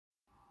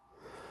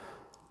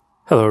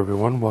Hello,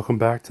 everyone. Welcome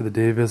back to the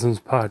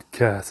Daveisms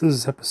podcast. This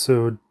is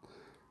episode,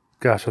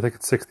 I think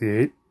it's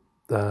 68,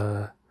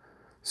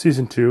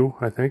 season 2,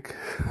 I think.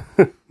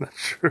 Not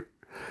sure.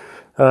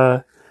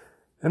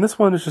 And this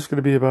one is just going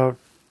to be about,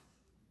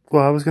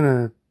 I was going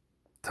to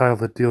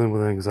title it Dealing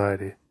with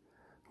Anxiety,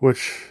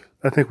 which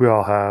I think we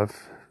all have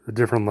at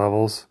different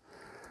levels.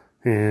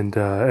 And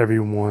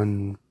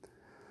everyone,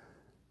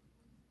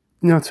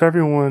 to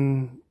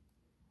everyone,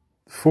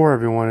 for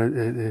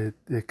everyone,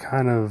 it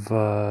kind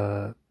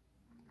of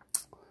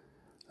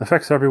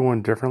affects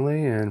everyone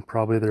differently, and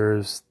probably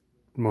there's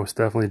most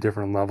definitely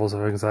different levels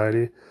of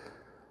anxiety.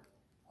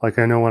 Like,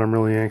 I know when I'm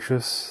really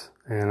anxious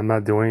and I'm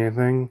not doing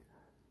anything,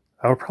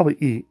 I would probably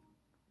eat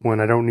when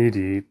I don't need to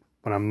eat,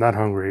 when I'm not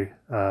hungry,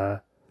 and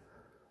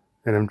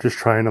I'm just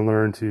trying to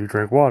learn to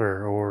drink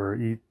water or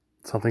eat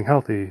something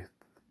healthy,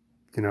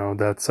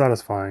 that's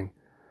satisfying,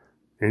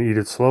 and eat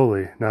it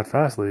slowly, not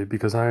fastly,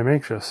 because I am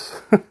anxious.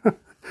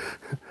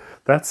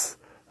 That's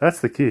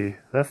the key.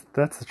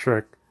 That's the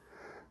trick.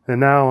 And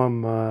now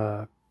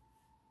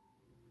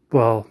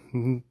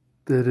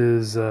it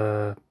is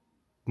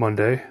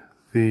Monday,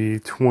 the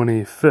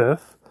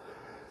 25th,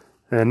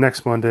 and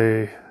next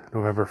Monday,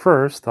 November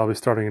 1st, I'll be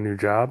starting a new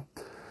job.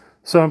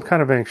 So I'm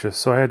kind of anxious.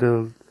 So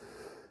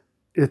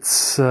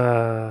it's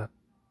a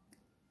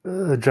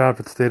job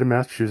at the state of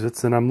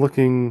Massachusetts, and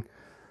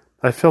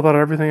I filled out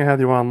everything I had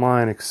to do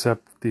online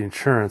except the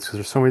insurance, because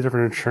there's so many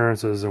different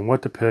insurances and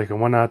what to pick and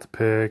what not to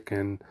pick.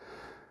 And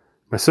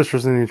my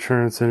sister's in the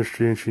insurance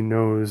industry, and she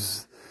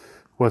knows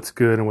what's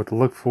good and what to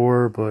look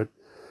for, but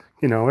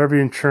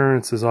every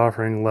insurance is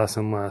offering less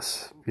and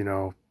less.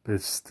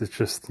 It's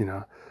just,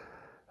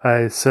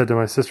 I said to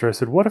my sister, I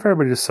said, what if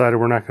everybody decided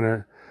we're not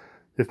going to,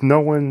 if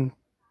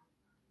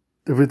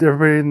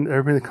everybody in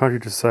the country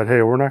decided,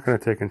 hey, we're not going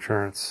to take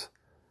insurance,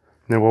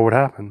 then what would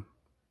happen?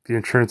 The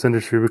insurance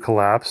industry would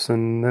collapse,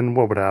 and then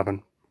what would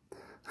happen?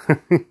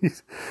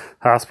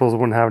 Hospitals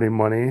wouldn't have any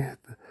money.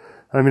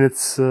 I mean,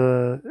 it's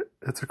a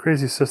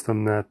crazy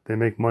system that they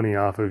make money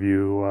off of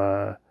you.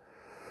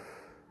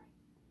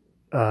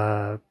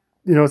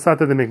 It's not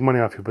that they make money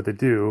off you, but they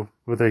do.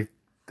 But they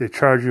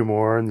charge you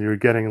more, and you're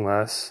getting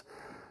less.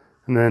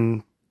 And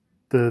then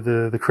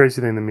the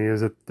crazy thing to me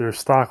is that there's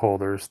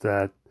stockholders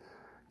that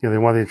they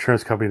want the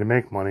insurance company to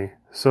make money.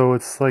 So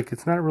it's like,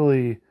 it's not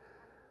really,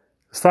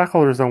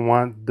 stockholders don't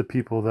want the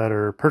people that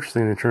are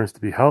purchasing the insurance to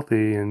be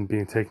healthy and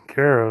being taken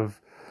care of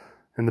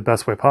in the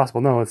best way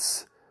possible. No,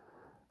 it's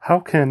how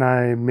can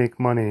I make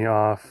money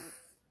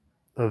off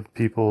of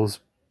people's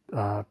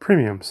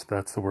premiums?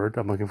 That's the word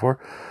I'm looking for.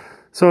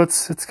 So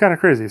it's kind of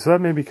crazy. So that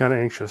made me kind of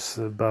anxious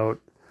about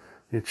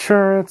the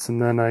insurance.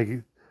 And then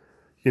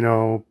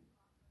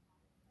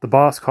the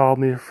boss called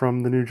me from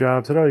the new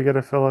job, said, "Oh, you got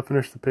to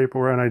finish the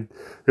paperwork." And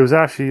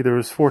there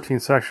was 14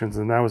 sections,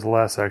 and that was the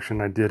last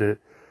section. I did it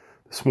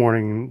this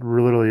morning,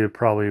 literally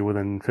probably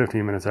within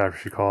 15 minutes after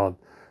she called.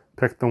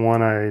 Picked the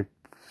one I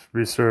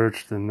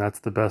researched, and that's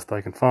the best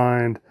I can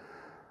find.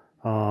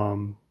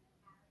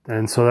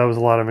 And so that was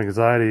a lot of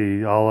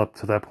anxiety all up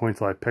to that point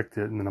till I picked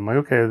it. And then I'm like,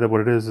 okay, what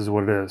it is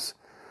what it is.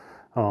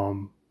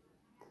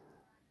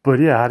 But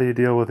yeah, how do you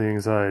deal with the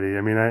anxiety?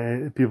 I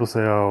mean, people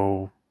say,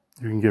 oh,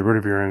 you can get rid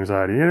of your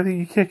anxiety.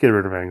 You can't get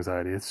rid of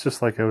anxiety. It's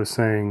just like I was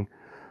saying,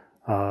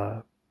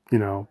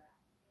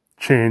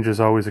 change is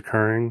always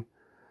occurring.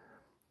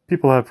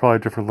 People have probably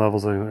different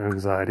levels of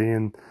anxiety,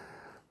 and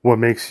what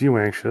makes you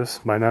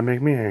anxious might not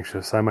make me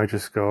anxious. I might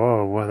just go,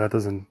 oh, well, that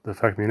doesn't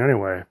affect me in any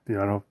way.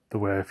 The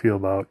way I feel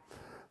about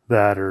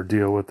that or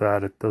deal with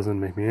that, it doesn't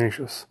make me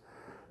anxious.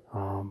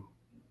 I'm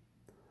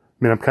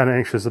kind of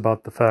anxious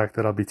about the fact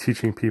that I'll be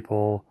teaching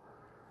people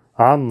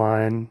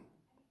online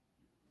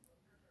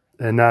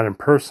and not in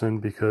person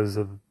because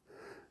of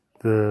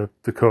the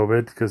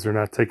COVID, because they're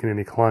not taking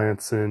any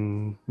clients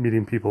and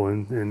meeting people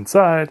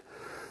inside.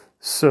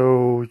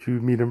 So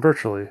you meet them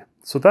virtually.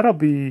 So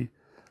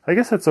I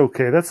guess that's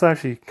okay. That's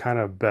actually kind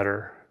of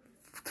better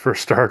for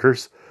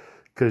starters,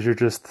 because you're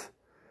just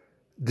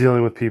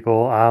dealing with people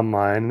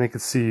online and they can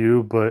see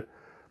you, but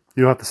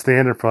you don't have to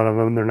stand in front of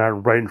them. They're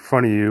not right in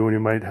front of you, and you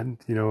might,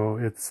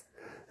 it's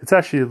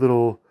actually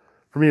for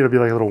me, it'll be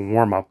like a little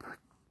warm up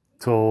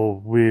till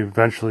we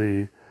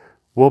eventually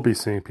will be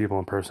seeing people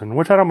in person,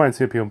 which I don't mind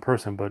seeing people in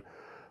person, but,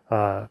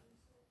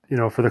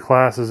 for the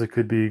classes, it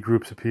could be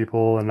groups of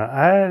people, and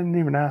I didn't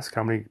even ask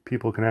how many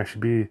people can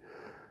actually be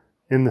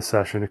in the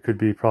session. It could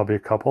be probably a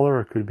couple,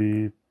 or it could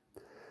be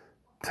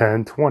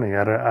 10, 20.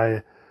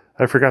 I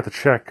forgot to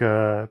check.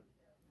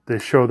 They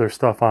show their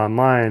stuff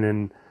online,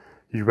 and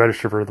you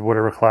register for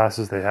whatever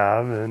classes they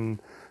have,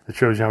 and it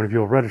shows you how many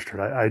people registered.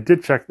 I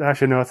did check.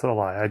 Actually, no, that's not a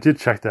lie. I did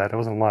check that. It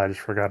wasn't a lie. I just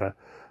forgot a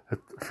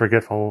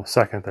forgetful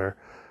second there.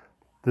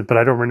 But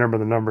I don't remember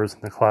the numbers in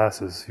the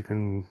classes.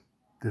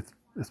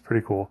 It's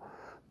pretty cool.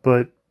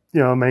 But,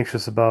 I'm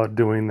anxious about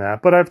doing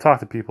that. But I've talked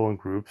to people in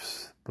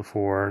groups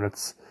before, and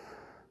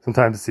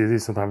sometimes it's easy,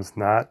 sometimes it's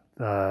not.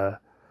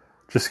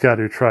 Just got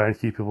to try and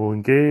keep people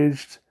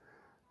engaged,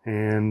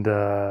 and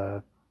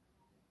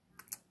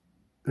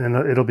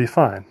it'll be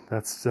fine.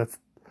 That's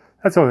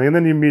that's the only thing. And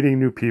then you're meeting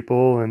new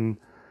people, and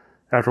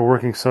after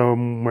working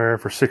somewhere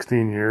for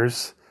 16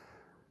 years,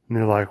 and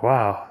you're like,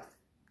 wow,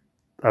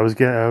 I was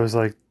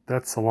like,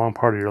 that's a long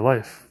part of your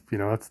life.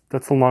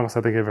 That's the longest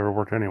I think I've ever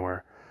worked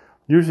anywhere.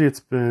 Usually it's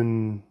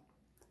been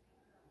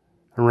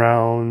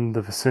around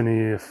the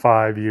vicinity of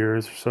 5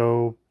 years or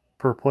so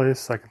per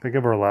place I can think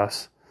of, or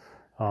less.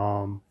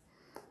 Um,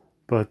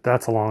 but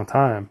that's a long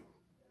time.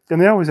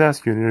 And they always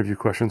ask you in interview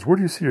questions, where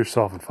do you see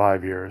yourself in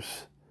 5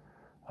 years?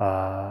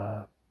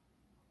 Uh,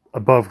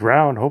 Above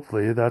ground,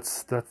 hopefully.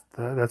 That's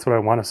what I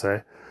want to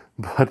say.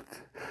 But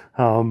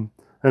and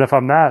if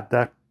I'm not,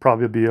 that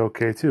probably will be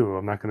okay too.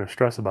 I'm not going to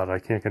stress about it. I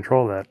can't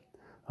control that.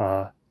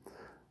 Uh,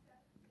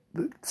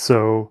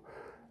 so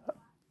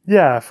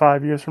yeah,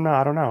 5 years from now,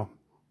 I don't know.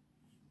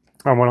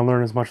 I want to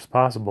learn as much as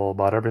possible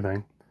about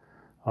everything.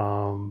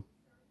 Um,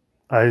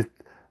 I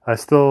I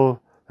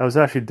still I was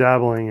actually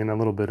dabbling in a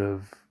little bit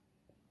of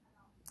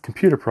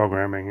computer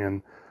programming,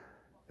 and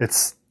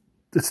it's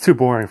it's too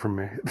boring for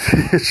me.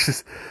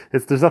 It's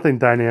there's nothing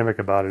dynamic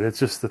about it. It's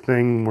just the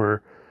thing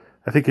where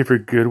I think if you're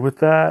good with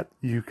that,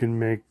 you can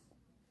make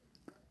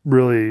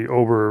really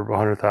over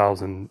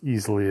 100,000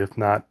 easily, if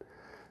not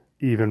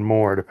even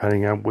more,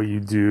 depending on what you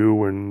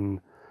do and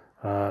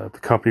the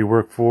company you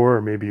work for,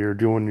 or maybe you're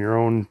doing your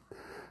own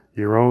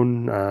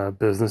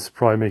business.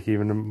 Probably make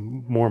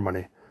even more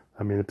money.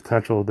 I mean, the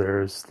potential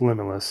there is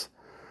limitless.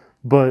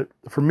 But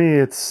for me,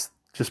 it's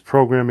just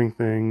programming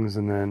things,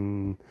 and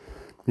then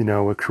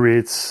it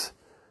creates.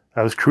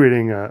 I was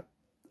creating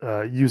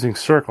using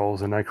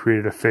circles, and I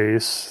created a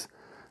face,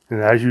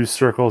 and I used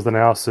circles. Then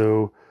I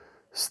also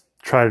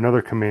tried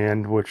another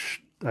command,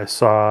 which I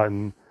saw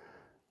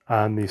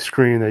on the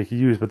screen that you could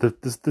use. But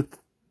the,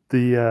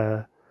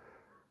 uh,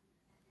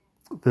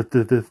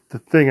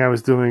 the thing I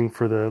was doing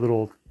for the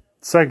little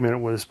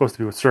segment was supposed to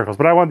be with circles,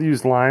 but I wanted to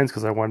use lines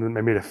because I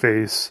made a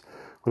face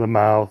with a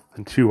mouth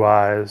and two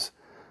eyes,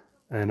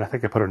 and I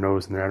think I put a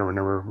nose in there. I don't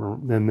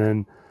remember. And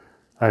then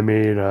I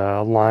made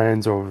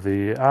lines over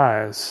the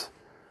eyes,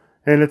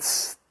 and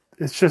it's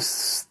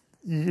just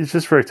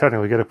very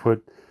technical. You got to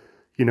put,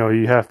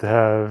 you have to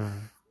have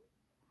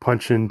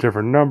punch in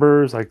different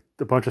numbers, like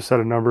a bunch of set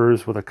of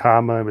numbers with a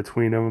comma in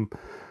between them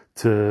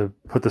to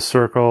put the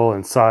circle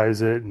and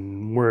size it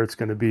and where it's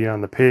going to be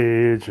on the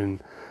page.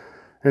 And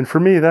for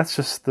me, that's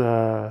just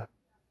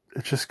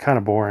it's just kind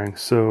of boring.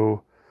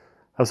 So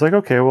I was like,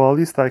 okay, well, at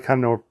least I kind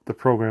of know what the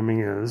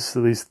programming is.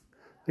 At least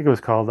I think it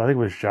was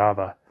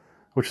Java,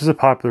 which is a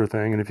popular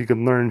thing. And if you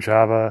can learn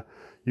Java,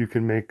 you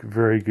can make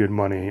very good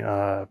money.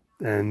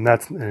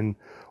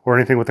 Or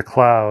anything with the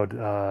cloud,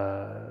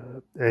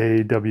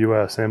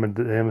 AWS,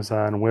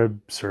 Amazon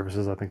Web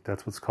Services, I think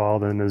that's what's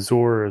called, and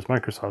Azure is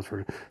Microsoft's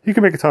version. You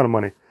can make a ton of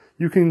money.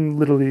 You can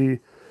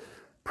literally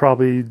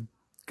probably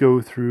go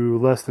through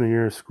less than a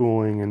year of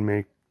schooling and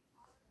make,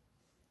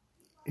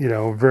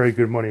 very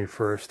good money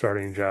for a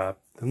starting job.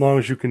 As long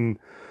as you can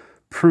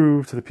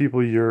prove to the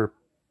people you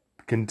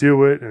can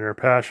do it and are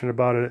passionate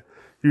about it,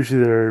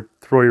 usually they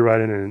throw you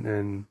right in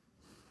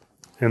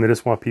and they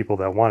just want people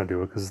that want to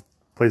do it because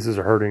places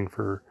are hurting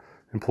for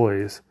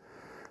employees.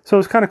 So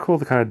it's kind of cool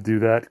to kind of do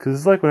that because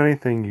it's like with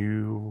anything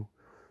you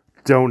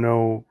don't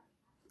know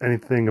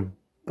anything,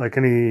 like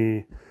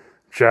any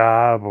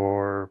job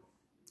or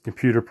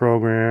computer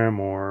program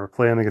or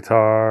play on the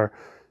guitar,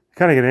 you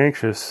kind of get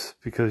anxious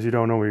because you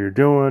don't know what you're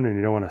doing and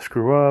you don't want to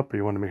screw up, or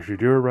you want to make sure you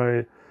do it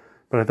right.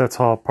 But that's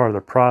all part of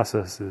the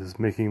process, is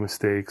making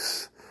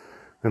mistakes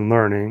and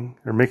learning,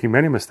 or making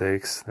many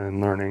mistakes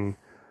and learning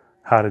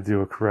how to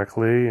do it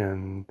correctly,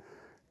 and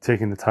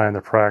taking the time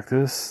to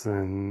practice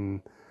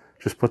and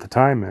just put the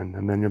time in,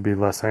 and then you'll be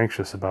less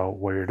anxious about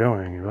what you're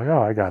doing. You're like,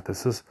 oh, I got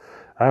this.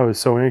 I was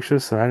so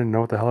anxious and I didn't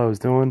know what the hell I was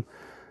doing,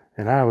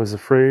 and I was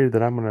afraid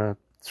that I'm going to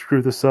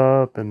screw this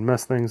up and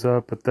mess things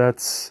up. But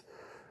that's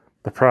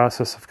the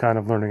process of kind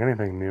of learning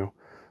anything new.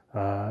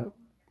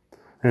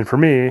 And for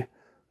me,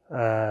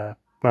 my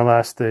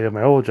last day of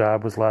my old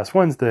job was last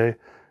Wednesday,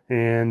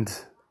 and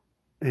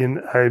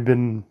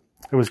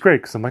it was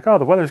great because I'm like, oh,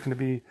 the weather's going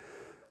to be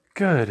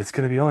good. It's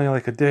going to be only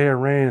like a day of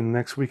rain in the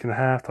next week and a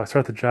half till I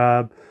start the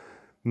job.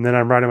 And then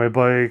I'm riding my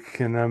bike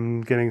and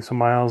I'm getting some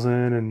miles in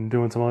and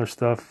doing some other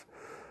stuff.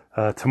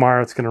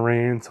 Tomorrow it's going to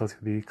rain, so it's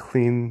going to be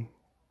clean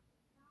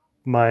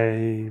my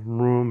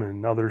room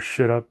and other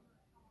shit up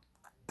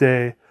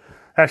day.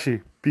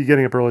 Actually, be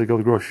getting up early to go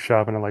to grocery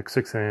shopping at like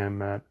 6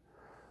 a.m. at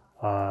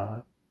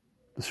the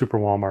Super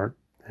Walmart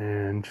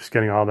and just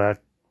getting all that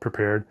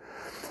prepared.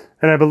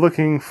 And I've been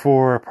looking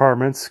for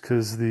apartments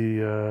because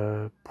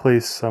the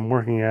place I'm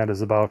working at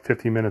is about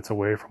 50 minutes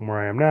away from where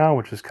I am now,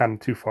 which is kind of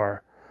too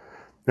far.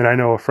 And I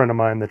know a friend of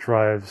mine that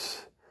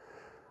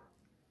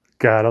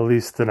got at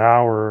least an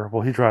hour.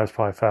 Well, he drives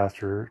probably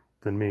faster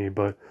than me,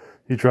 but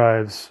he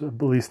drives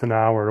at least an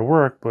hour to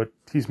work, but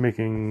he's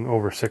making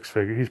over six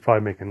figures. He's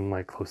probably making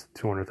like close to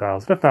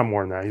 200,000, if not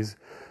more than that. He's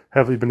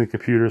heavily been in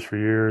computers for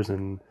years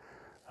and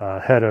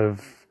head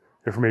of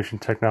information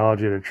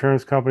technology at an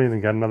insurance company,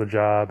 then got another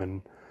job.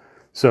 And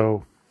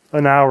so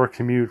an hour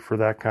commute for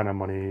that kind of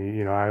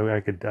money, I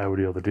would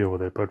be able to deal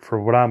with it. But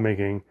for what I'm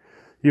making,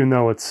 even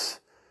though it's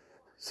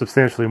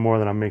substantially more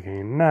than I'm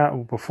making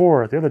now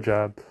before at the other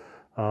job.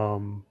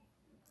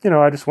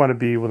 I just want to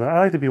be I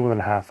like to be within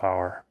a half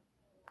hour,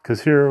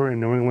 because here in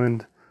New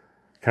England,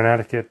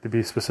 Connecticut to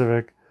be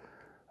specific,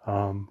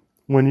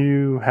 when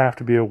you have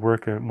to be at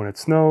work when it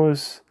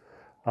snows,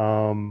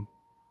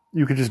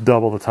 you could just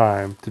double the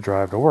time to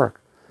drive to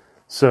work.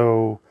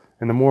 So,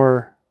 and the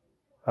more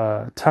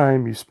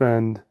time you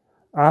spend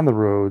on the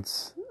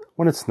roads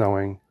when it's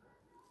snowing,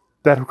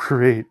 that'll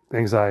create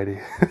anxiety,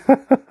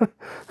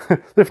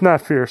 if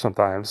not fear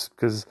sometimes,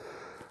 because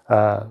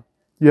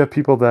you have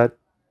people that,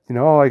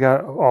 I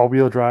got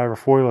all-wheel drive or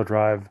four-wheel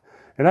drive,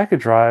 and I could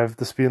drive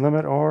the speed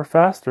limit or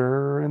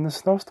faster in the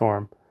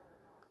snowstorm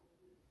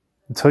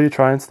until you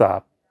try and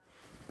stop.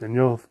 And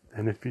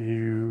if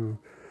you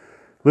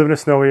live in a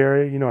snowy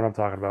area, you know what I'm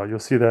talking about. You'll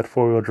see that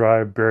four-wheel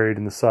drive buried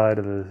in the side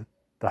of the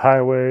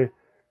highway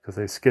because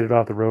they skidded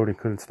off the road and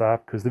couldn't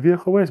stop because the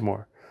vehicle weighs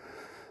more.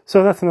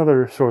 So that's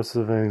another source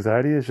of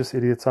anxiety, is just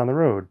idiots on the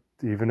road,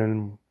 even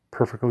in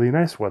perfectly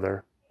nice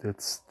weather.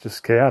 It's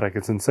just chaotic.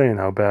 It's insane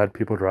how bad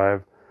people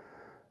drive.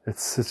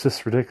 It's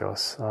just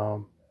ridiculous.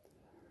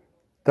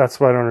 That's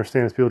what I don't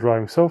understand, is people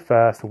driving so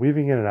fast and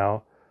weaving in and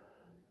out.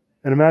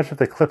 And imagine if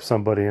they clipped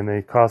somebody and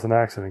they caused an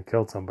accident and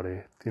killed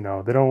somebody. They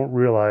don't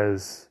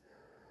realize,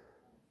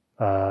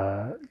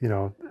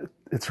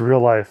 it's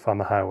real life on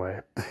the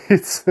highway.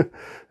 This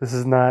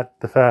is not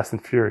the Fast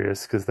and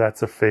Furious, because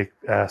that's a fake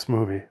ass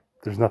movie.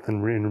 There's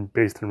nothing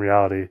based in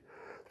reality,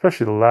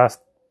 especially the last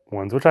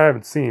ones, which I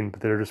haven't seen, but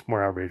they're just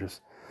more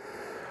outrageous.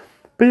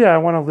 But yeah, I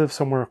want to live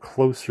somewhere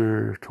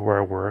closer to where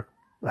I work,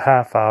 a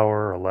half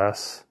hour or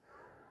less.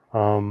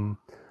 And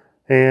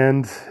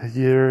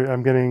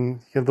I'm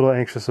getting a little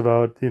anxious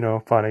about,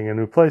 finding a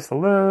new place to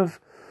live,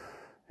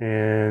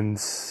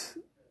 and,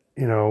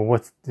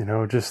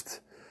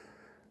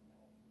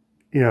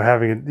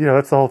 having,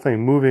 that's the whole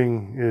thing.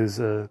 Moving is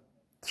a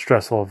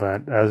stressful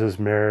event, as is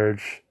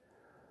marriage.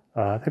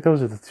 I think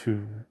those are the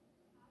two.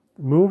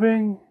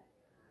 Moving,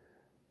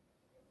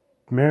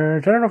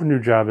 marriage. I don't know if a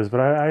new job is, but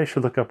I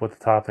should look up what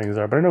the top things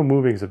are. But I know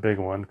moving is a big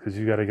one, because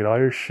you got to get all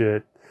your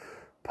shit,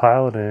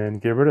 pile it in,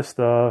 get rid of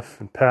stuff,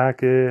 and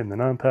pack it, and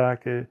then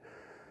unpack it.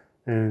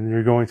 And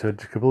you're going to a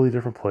completely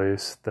different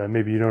place that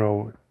maybe you don't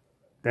know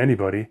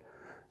anybody.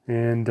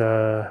 And,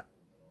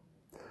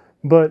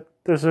 but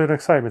there's an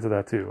excitement to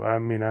that too. I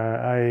mean,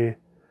 I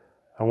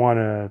want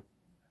to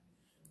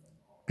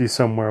be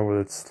somewhere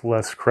where it's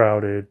less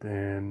crowded,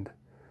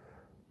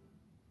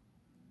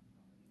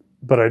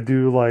 but I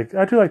do like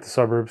the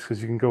suburbs,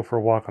 because you can go for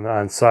a walk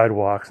on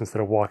sidewalks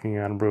instead of walking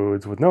on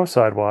roads with no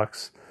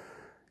sidewalks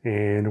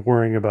and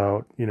worrying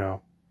about,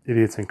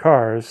 idiots in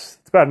cars.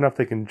 It's bad enough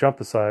they can jump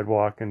the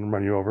sidewalk and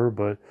run you over,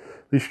 but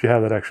at least you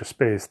have that extra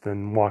space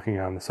than walking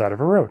on the side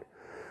of a road.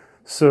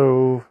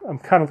 So I'm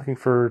kind of looking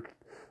for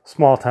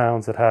small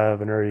towns that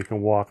have an area you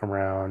can walk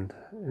around,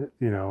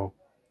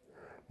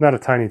 not a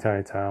tiny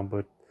town,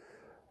 but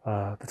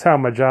the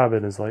town my job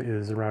in is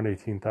around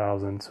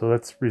 18,000, so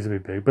that's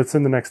reasonably big. But it's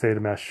in the next state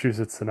of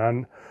Massachusetts, and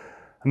I'm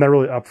not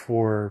really up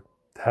for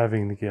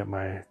having to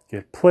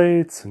get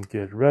plates and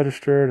get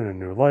registered and a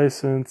new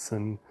license.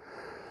 And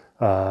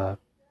I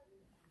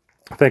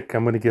think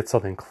I'm going to get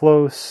something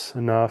close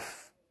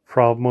enough,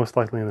 most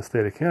likely in the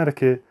state of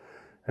Connecticut,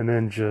 and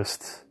then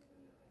just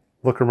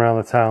look around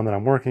the town that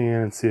I'm working in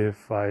and see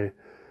if I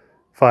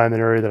find an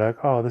area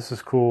that this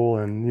is cool,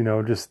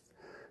 and just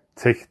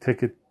take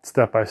it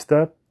step by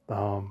step.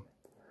 I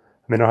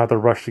don't have to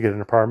rush to get an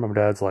apartment.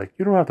 My dad's like,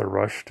 you don't have to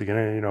rush to get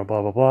in,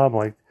 blah, blah, blah. I'm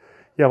like,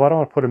 yeah, well, I don't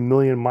want to put 1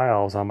 million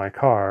miles on my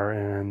car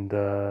and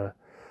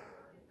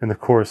in the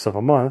course of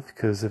a month,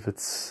 because if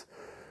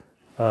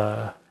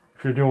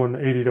you're doing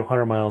 80 to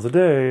 100 miles a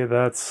day,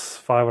 that's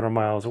 500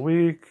 miles a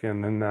week,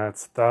 and then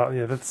that's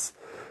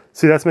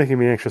making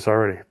me anxious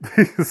already.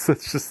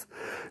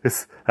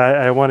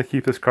 I want to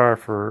keep this car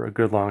for a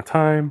good long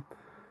time,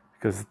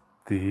 because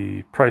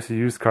the price of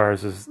used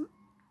cars is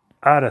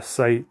out of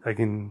sight. I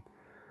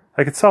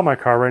could sell my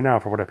car right now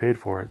for what I paid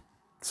for it.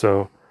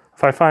 So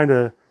if I found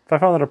an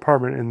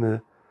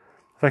apartment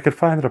if I could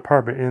find an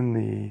apartment in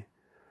the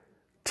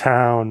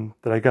town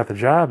that I got the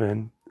job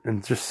in,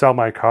 and just sell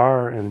my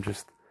car and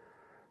just,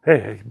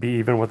 hey, be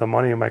even with the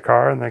money in my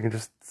car, and I can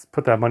just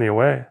put that money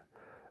away,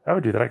 I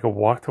would do that. I could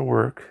walk to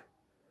work,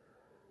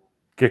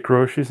 get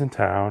groceries in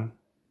town,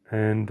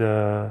 and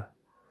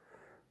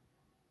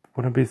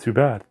wouldn't be too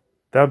bad.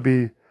 That would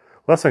be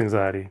less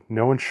anxiety.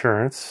 No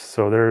insurance,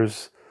 so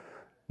there's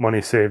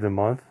money saved a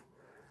month.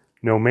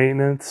 No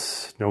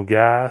maintenance, no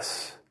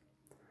gas.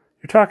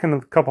 You're talking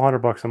a couple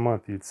 $100 a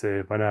month you'd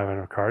save by not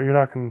having a car. You're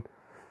talking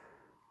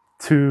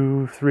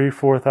 2, 3,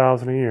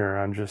 4,000 a year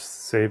on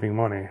just saving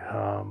money.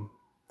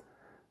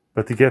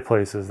 But to get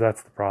places,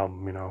 that's the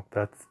problem.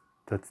 That's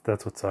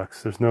what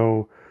sucks. There's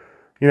no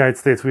United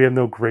States. We have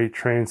no great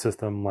train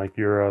system like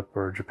Europe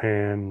or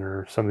Japan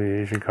or some of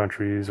the Asian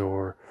countries,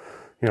 or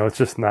it's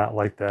just not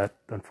like that,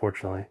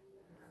 unfortunately.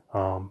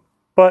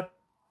 But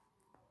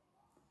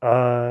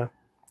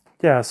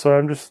yeah, so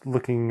I'm just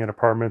looking at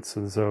apartments,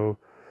 and so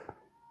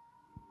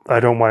I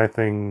don't want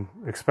anything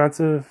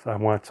expensive. I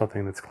want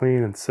something that's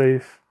clean and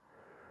safe.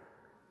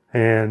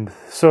 And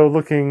so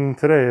looking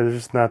today, there's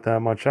just not that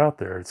much out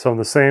there. Some of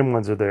the same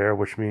ones are there,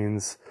 which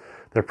means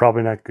they're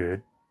probably not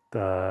good.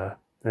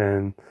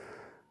 And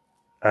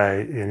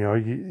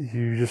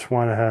you just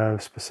want to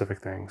have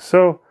specific things.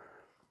 So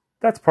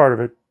that's part of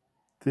it.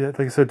 Like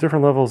I said,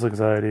 different levels of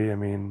anxiety. I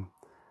mean,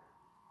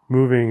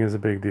 moving is a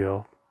big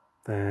deal.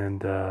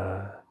 And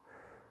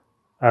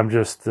I'm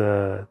just,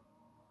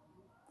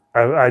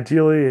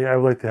 ideally, I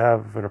would like to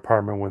have an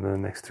apartment within the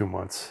next 2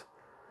 months,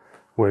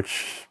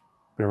 which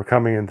we're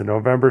coming into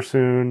November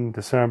soon,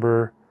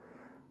 December.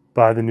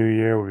 By the new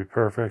year would be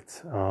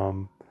perfect.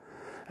 And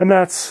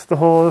that's the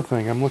whole other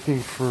thing. I'm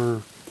looking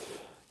for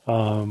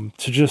to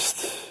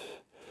just,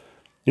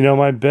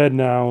 my bed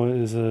now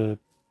is a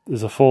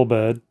full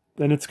bed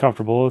and it's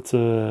comfortable. It's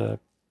a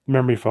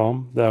memory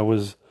foam.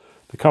 The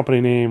company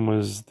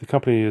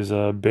is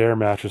Bear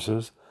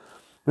Mattresses,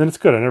 and it's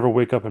good. I never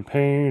wake up in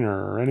pain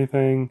or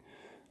anything.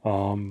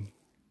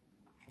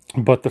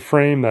 But the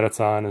frame that it's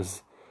on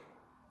is,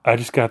 I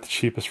just got the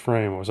cheapest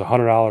frame. It was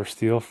 $100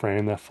 steel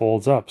frame that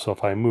folds up. So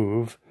if I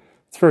move,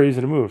 it's very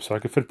easy to move. So I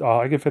could fit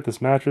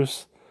this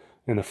mattress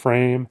in the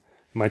frame,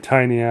 in my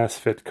tiny ass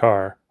fit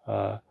car.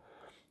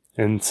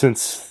 And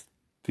since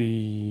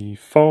the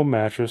foam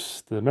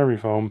mattress, the memory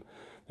foam,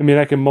 I mean,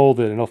 I can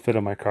mold it and it'll fit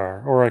in my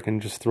car, or I can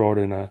just throw it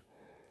in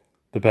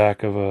the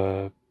back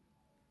of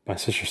my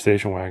sister's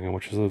station wagon,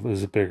 which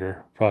is a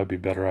bigger, probably be a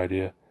better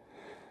idea.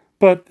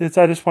 But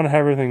I just want to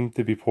have everything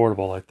to be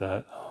portable like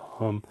that.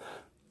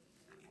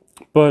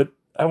 But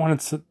I wanted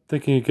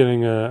thinking of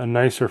getting a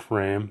nicer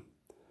frame,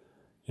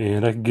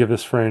 and I could give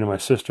this frame to my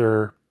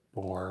sister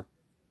or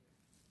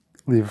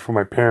leave it for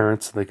my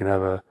parents so they can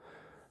have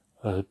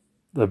a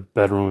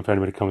bedroom if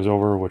anybody comes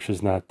over, which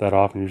is not that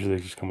often. Usually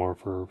they just come over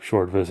for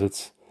short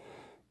visits,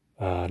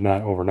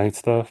 not overnight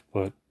stuff.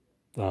 But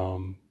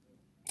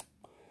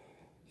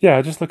yeah,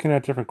 just looking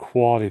at different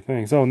quality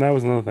things. Oh, and that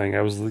was another thing.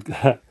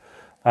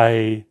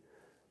 And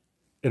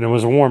it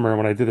was warmer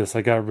when I did this.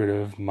 I got rid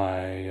of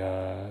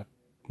my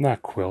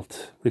not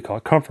quilt, what do you call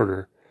it,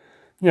 comforter.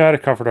 Yeah, I had a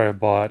comforter I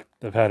bought.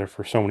 I've had it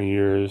for so many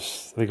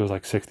years. I think it was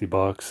like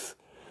 $60.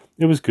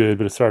 It was good,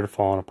 but it started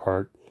falling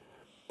apart.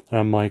 And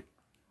I'm like,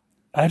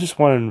 I just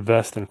want to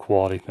invest in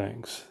quality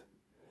things.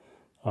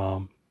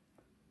 I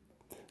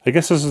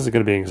guess this isn't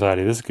going to be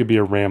anxiety. This could be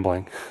a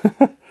rambling.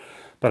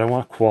 But I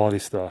want quality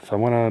stuff. I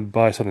want to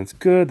buy something that's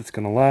good, that's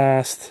going to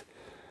last.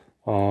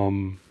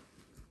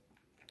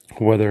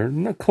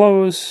 Whether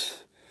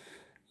clothes,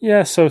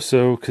 yeah, so,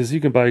 because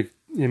you can buy,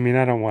 I mean,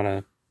 I don't want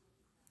to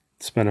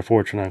spend a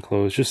fortune on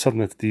clothes, just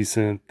something that's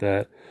decent,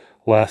 that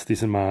lasts a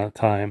decent amount of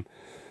time.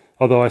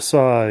 Although I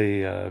saw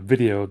a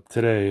video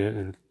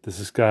today, there's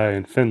this guy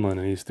in Finland,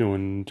 and he's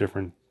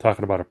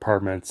talking about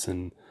apartments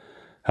and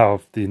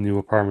how the new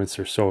apartments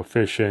are so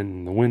efficient,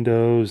 and the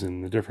windows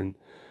and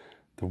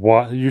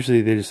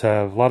usually they just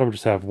have, a lot of them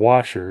just have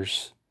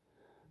washers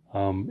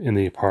in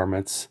the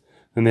apartments.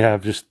 Then they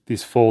have just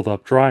these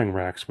fold-up drying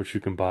racks, which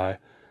you can buy.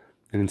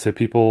 And so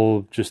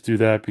people just do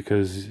that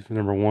because,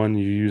 number one,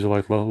 you use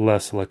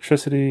less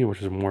electricity,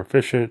 which is more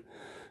efficient.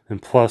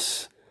 And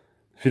plus,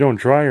 if you don't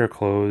dry your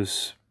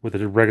clothes with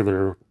a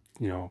regular,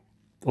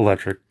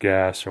 electric,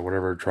 gas, or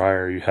whatever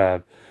dryer you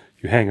have,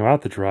 you hang them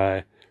out to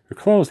dry, your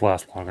clothes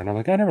last longer. And I'm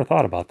like, I never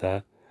thought about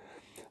that.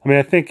 I mean,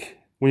 I think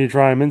when you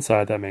dry them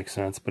inside, that makes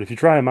sense. But if you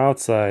dry them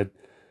outside,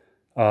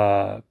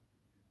 they'll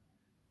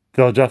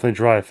definitely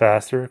dry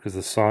faster because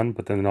the sun,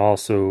 but then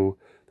also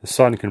the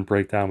sun can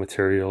break down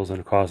materials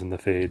and cause them to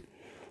fade.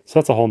 So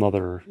that's a whole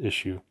nother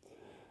issue.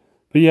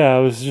 But yeah, I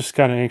was just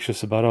kind of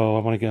anxious about, I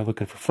want to get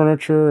looking for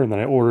furniture. And then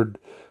I ordered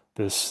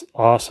this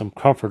awesome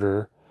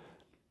comforter.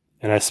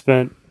 And I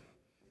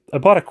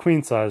bought a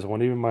queen size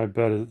one. Even my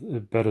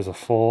bed is a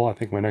full. I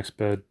think my next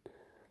bed,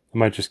 I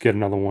might just get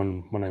another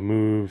one when I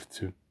move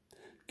to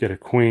get a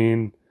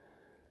queen.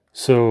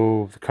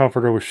 So the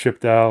comforter was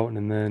shipped out,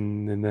 and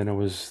then it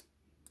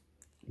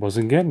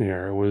wasn't getting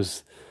here. It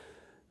was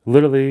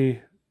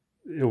literally,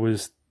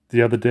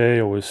 the other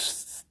day.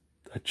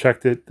 I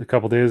checked it a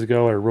couple days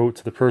ago. I wrote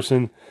to the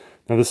person.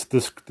 Now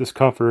this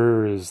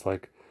comforter is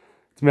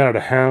it's made out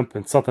of hemp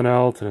and something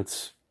else, and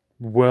it's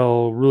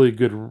really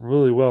good,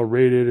 really well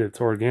rated. It's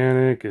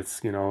organic.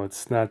 It's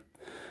it's not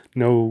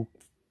no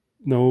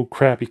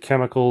crappy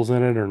chemicals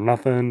in it or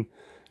nothing.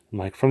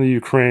 I'm from the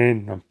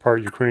Ukraine. I'm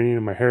part Ukrainian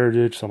in my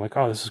heritage, so I'm like,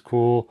 oh, this is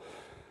cool.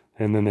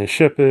 And then they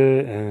ship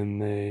it,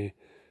 and it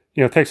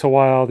takes a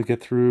while to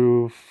get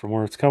through from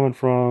where it's coming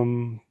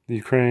from, the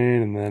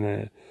Ukraine, and then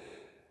it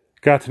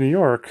got to New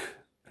York,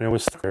 and it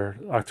was there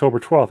October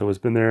 12th. It was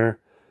been there.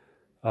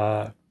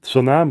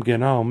 So now I'm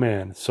getting, oh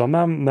man. So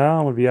now I'm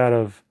going to be out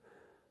of,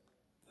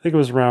 I think it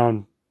was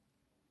around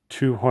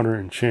 200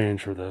 and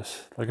change for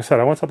this. Like I said,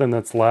 I want something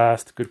that's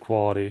good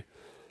quality,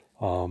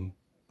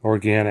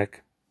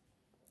 organic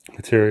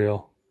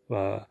material.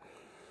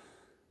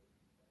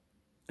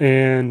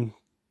 And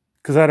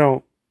because I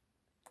don't,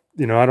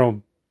 I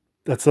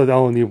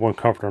only need one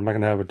comforter. I'm not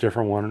going to have a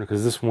different one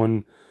because this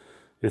one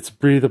It's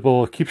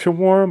breathable. It keeps you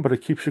warm, but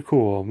it keeps you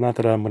cool. Not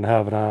that I'm gonna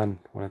have it on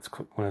when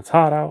it's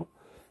hot out.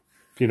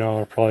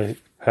 I'll probably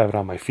have it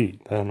on my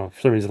feet. I don't know.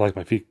 For some reason, I like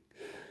my feet.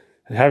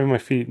 Having my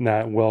feet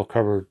not well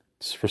covered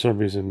for some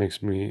reason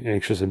makes me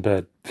anxious in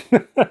bed.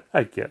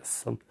 I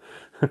guess.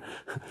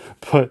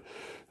 but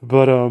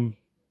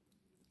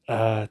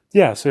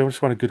yeah. So I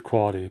just want a good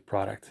quality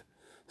product.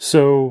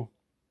 So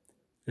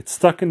it's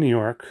stuck in New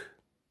York,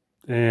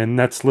 and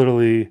that's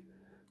literally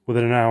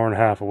within an hour and a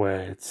half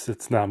away.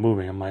 It's not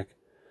moving. I'm like,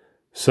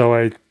 so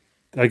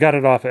I got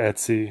it off of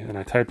Etsy, and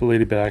I typed the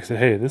lady back. Said,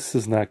 hey, this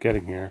is not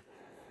getting here.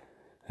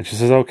 And she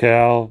says, okay,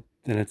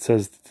 and it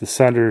says the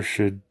sender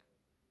should,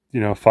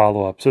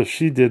 follow up. So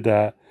she did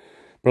that.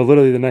 But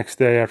literally the next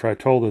day after I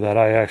told her that,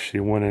 I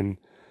actually went and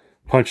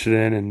punched it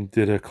in and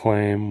did a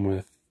claim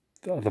with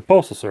the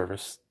Postal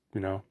Service,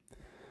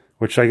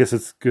 which I guess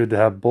it's good to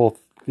have both,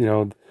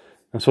 I'm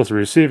supposed to be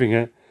receiving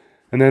it.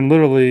 And then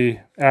literally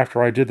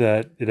after I did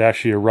that, it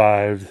actually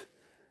arrived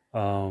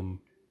in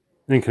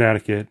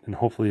Connecticut, and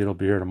hopefully it'll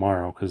be here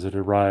tomorrow because it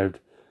arrived,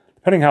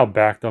 depending how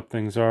backed up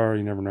things are,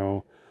 you never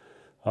know.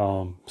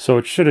 So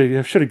it should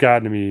have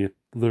gotten to me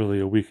literally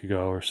a week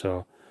ago or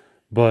so,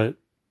 but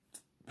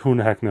who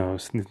the heck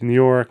knows? New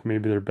York,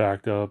 maybe they're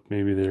backed up.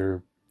 Maybe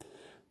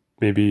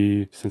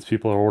since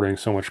people are ordering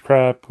so much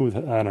crap,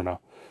 I don't know.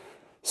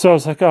 So I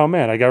was like, oh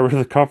man, I got rid of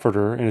the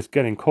comforter and it's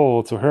getting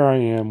cold. So here I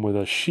am with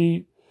a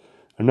sheet,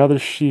 another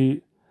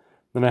sheet.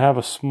 Then I have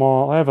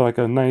like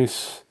a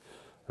nice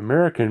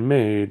American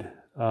made,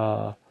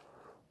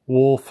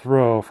 wool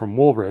throw from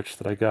Woolrich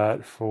that I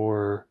got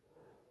for,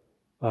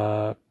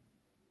 it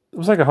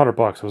was like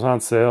 $100. It was on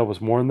sale. It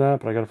was more than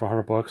that, but I got it for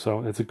 $100.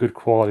 So it's a good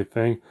quality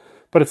thing,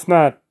 but it's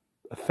not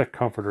a thick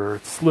comforter.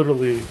 It's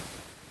literally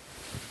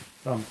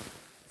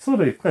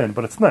thin,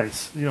 but it's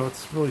nice.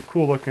 It's really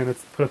cool looking.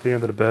 It's put at the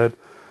end of the bed,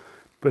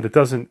 but it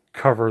doesn't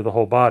cover the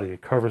whole body.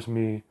 It covers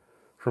me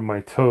from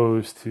my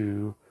toes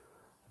to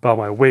about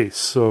my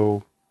waist.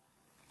 So,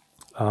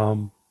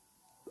 I'll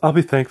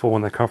be thankful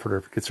when the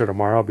comforter gets here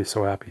tomorrow. I'll be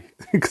so happy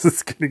because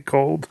it's getting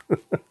cold.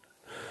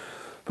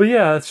 But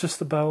yeah, it's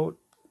just about,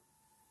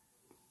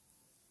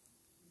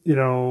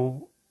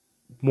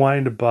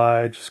 wanting to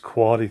buy just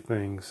quality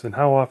things, and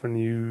how often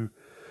you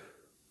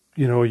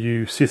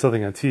see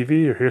something on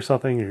TV or hear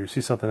something, or you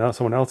see something else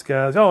someone else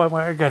gets. Oh,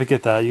 I got to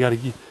get that.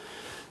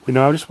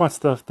 I just want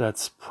stuff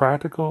that's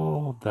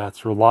practical,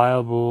 that's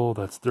reliable,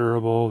 that's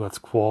durable, that's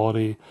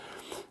quality,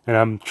 and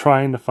I'm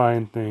trying to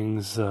find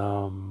things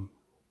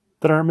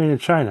that aren't made in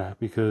China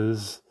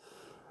because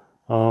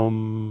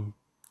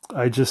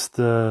I just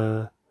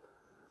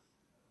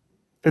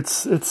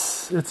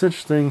it's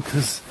interesting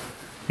because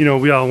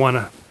we all want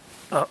to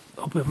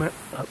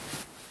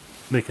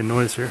make a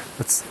noise here.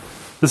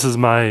 This is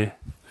my,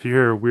 if you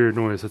hear a weird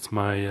noise, it's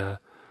my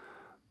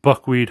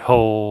buckwheat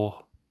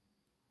hull.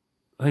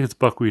 I think it's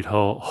buckwheat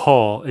hull,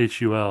 Hull,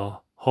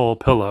 Hull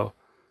pillow.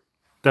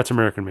 That's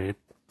American made.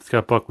 It's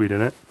got buckwheat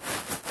in it.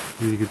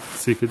 You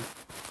could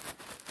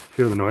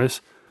hear the noise.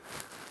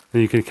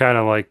 And you can kind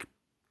of like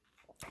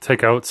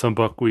take out some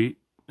buckwheat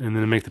and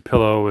then make the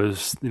pillow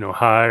as,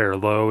 high or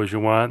low as you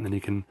want. And then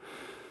you can,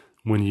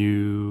 when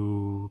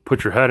you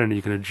put your head in it,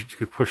 you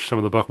could push some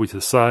of the buckwheat to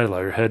the side,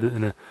 allow your head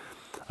in it.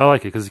 I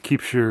like it because it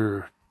keeps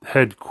your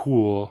head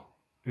cool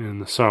in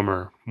the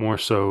summer more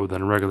so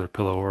than a regular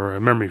pillow, or a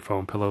memory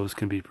foam pillows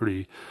can be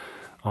pretty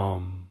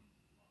hot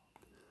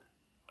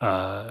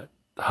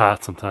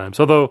sometimes.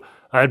 Although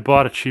I had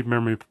bought a cheap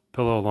memory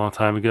pillow a long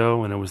time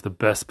ago and it was the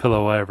best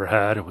pillow I ever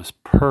had. It was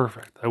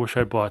perfect. I wish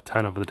I bought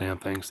 10 of the damn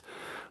things.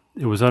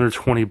 It was under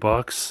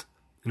 $20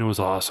 and it was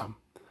awesome.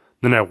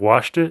 Then I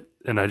washed it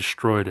and I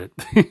destroyed it.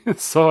 And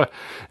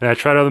I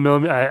tried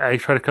I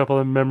tried a couple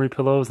of memory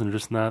pillows and they're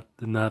just not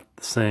the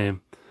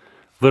same.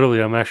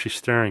 Literally, I'm actually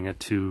staring at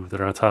two that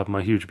are on top of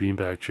my huge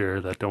beanbag chair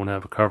that don't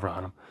have a cover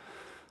on them.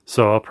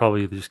 So I'll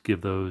probably just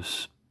give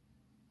those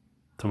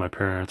to my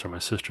parents or my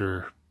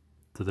sister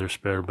to their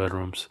spare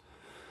bedrooms.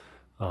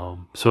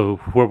 So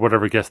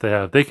whatever guests they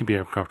have, they can be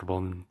uncomfortable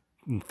and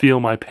feel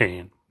my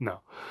pain. No.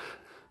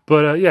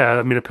 But yeah,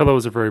 I mean, a pillow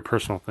is a very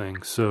personal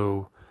thing.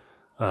 So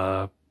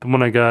the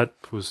one I got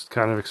was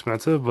kind of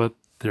expensive, but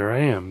there I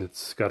am.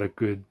 It's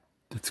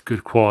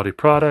good quality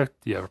product.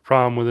 You have a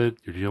problem with it,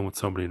 you're dealing with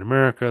somebody in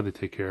America, they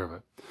take care of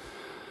it.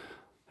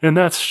 And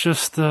that's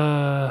just,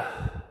 that's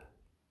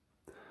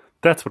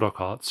what I'll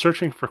call it.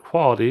 Searching for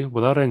quality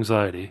without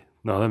anxiety.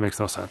 No, that makes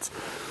no sense.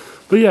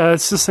 But yeah,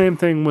 it's the same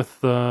thing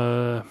with,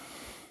 I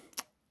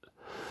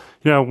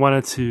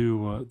wanted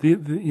to,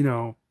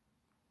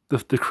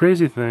 the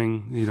crazy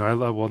thing, I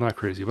love, well, not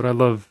crazy, but I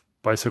love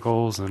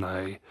bicycles, and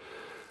I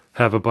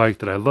have a bike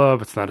that I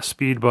love. It's not a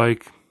speed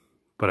bike,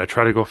 but I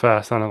try to go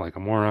fast on it like a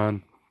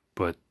moron.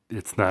 But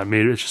it's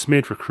just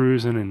made for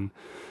cruising and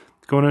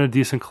going at a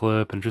decent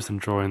clip and just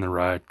enjoying the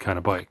ride kind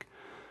of bike.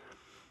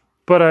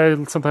 But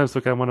I sometimes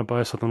I want to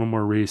buy something a little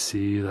more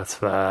racy, that's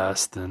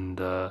fast. And,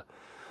 the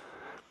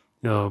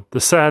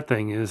sad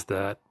thing is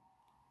that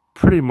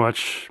pretty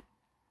much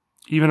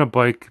even a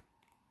bike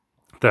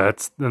now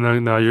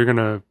you're going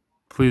to,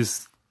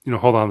 please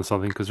hold on to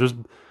something, because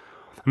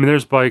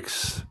there's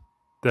bikes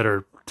that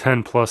are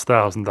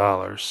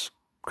 $10,000+,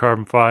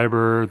 carbon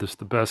fiber, there's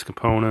the best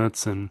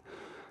components, and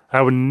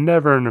I would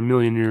never in a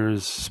million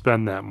years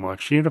spend that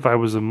much. Even if I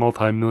was a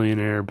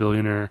multi-millionaire,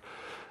 billionaire,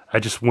 I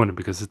just wouldn't,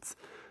 because it's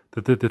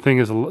the thing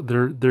is,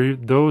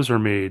 those are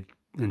made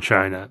in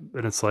China,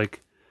 and it's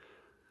like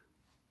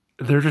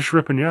they're just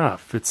ripping you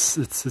off. It's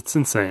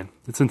insane.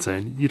 It's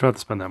insane. You don't have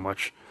to spend that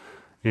much,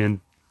 and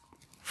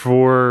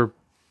for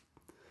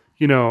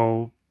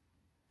a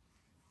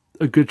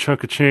good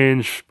chunk of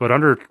change, but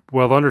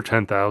under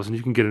 10,000,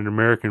 you can get an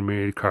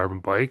American-made carbon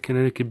bike, and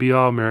it could be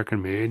all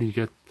American-made. You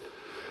get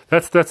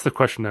that's the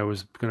question I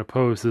was going to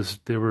pose. Is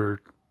they were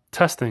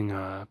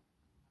testing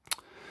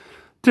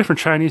different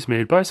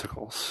Chinese-made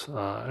bicycles,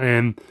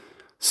 and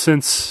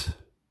since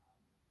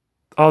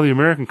all the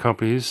American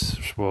companies,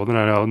 well, they're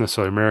not all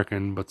necessarily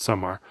American, but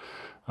some are.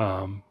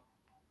 A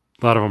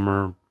lot of them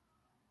are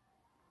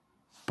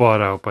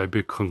bought out by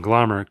big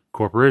conglomerate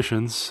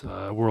corporations,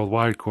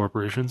 worldwide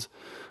corporations.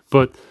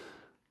 But,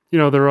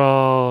 they're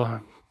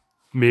all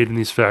made in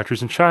these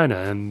factories in China,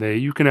 and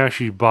you can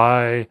actually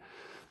buy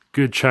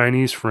good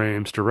Chinese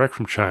frames direct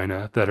from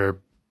China that are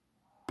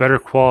better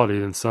quality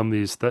than some of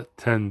these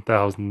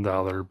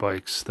 $10,000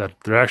 bikes that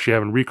they're actually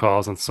having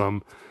recalls on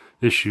some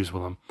issues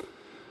with them.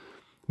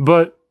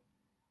 But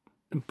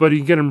you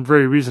can get them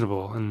very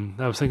reasonable. And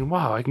I was thinking,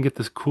 wow, I can get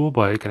this cool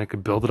bike and I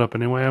can build it up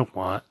any way I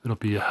want. It'll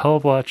be a hell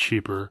of a lot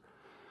cheaper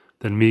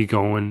than me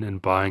going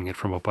and buying it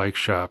from a bike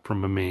shop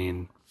from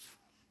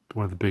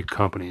one of the big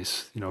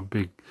companies,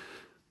 big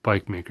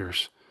bike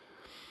makers.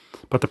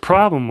 But the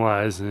problem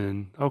lies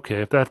in,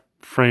 okay, if that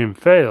frame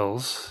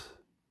fails,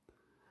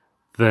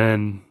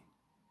 then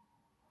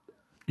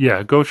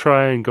yeah, go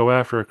try and go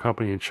after a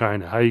company in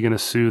China. How are you going to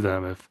sue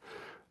them if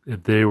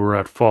they were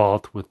at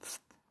fault with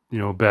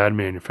bad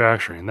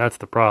manufacturing? That's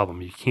the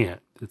problem. You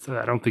can't.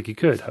 I don't think you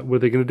could. What are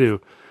they going to do?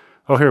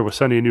 Oh, here, we'll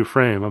send you a new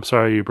frame. I'm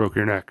sorry you broke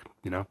your neck.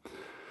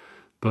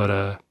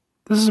 But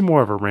this is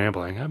more of a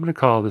rambling. I'm going to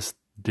call this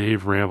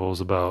Dave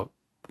Rambles about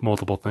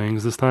multiple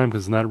things this time,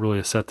 because it's not really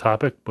a set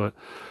topic. But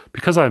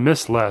because I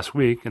missed last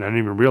week and I didn't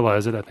even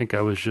realize it, I think I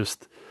was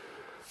just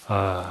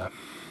coming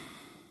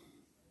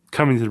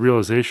to the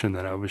realization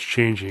that I was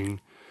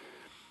changing,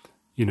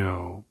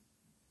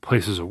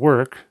 places of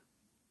work.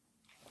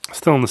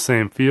 Still in the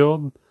same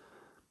field.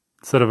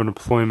 Instead of an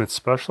employment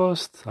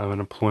specialist, I'm an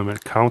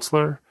employment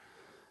counselor,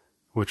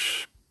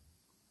 which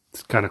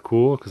is kind of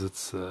cool because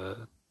it's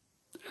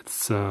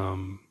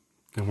I'm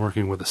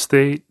working with a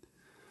state.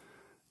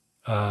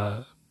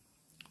 I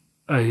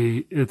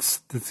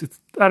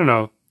don't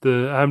know.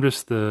 I'm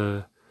just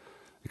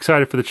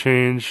excited for the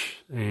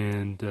change,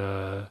 and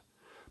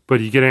but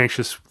you get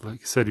anxious.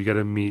 Like I said, you got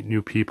to meet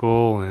new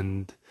people,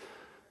 and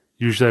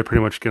usually I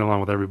pretty much get along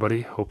with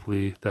everybody.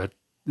 Hopefully that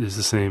is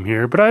the same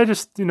here. But I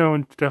just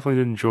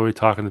definitely enjoy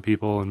talking to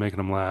people and making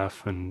them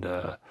laugh, and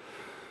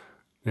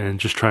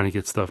just trying to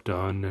get stuff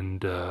done.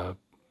 And I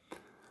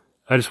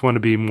just want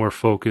to be more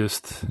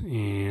focused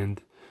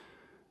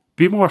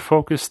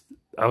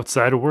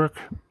outside of work,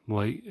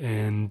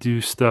 and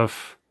do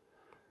stuff,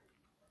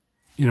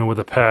 with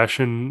a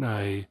passion.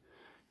 I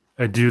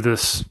do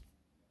this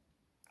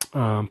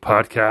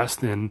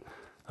podcast, and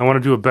I want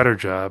to do a better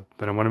job,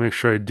 but I want to make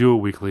sure I do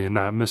it weekly and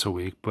not miss a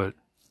week. But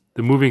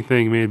the moving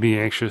thing made me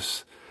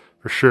anxious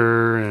for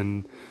sure,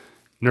 and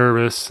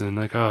nervous, and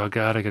like, oh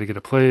God, I got to get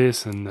a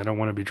place, and I don't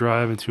want to be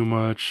driving too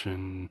much.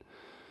 And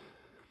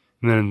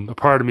then a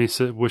part of me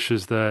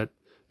wishes that it'd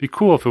be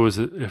cool if it was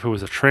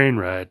a train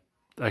ride.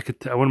 I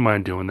wouldn't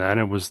mind doing that.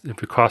 And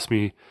if it cost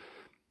me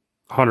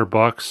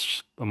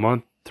 $100 a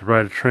month to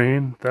ride a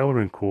train, that would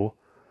have been cool.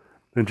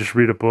 Then just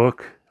read a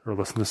book or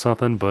listen to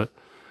something, but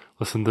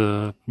listen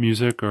to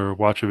music or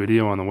watch a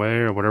video on the way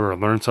or whatever, or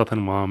learn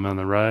something while I'm on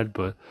the ride.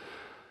 But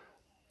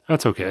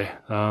that's okay.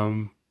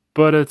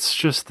 But it's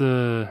just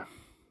the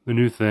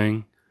new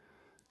thing.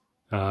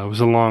 It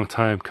was a long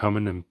time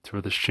coming for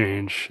this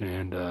change,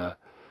 and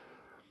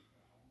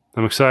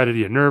I'm excited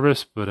yet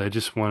nervous, but I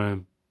just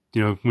want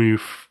to,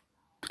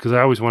 because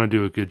I always want to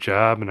do a good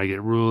job, and I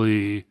get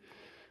really,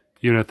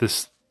 even at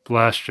this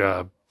last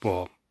job,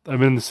 well, I've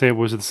been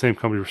was at the same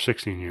company for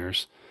 16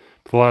 years.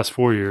 For the last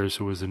 4 years,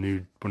 4 years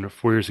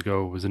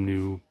ago, it was a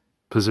new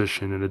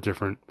position in a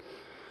different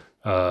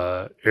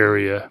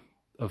area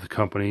of the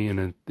company, in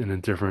a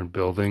different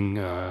building,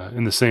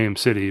 in the same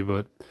city,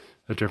 but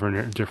a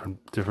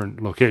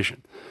different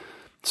location.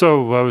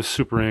 So I was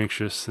super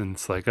anxious, and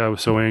it's like I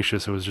was so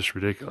anxious it was just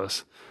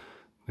ridiculous.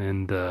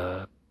 And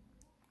I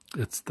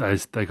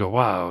go,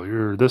 wow,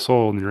 you're this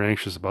old and you're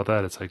anxious about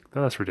that. It's like,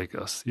 oh, that's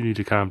ridiculous. You need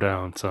to calm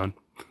down, son.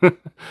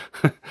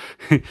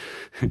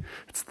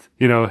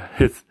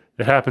 It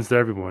happens to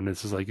everyone.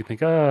 It's just like you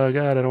think, oh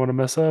God, I don't want to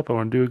mess up. I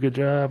want to do a good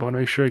job. I want to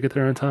make sure I get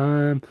there on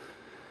time.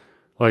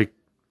 Like,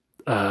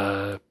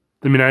 I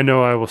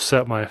know I will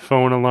set my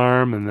phone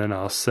alarm, and then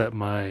I'll set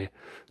my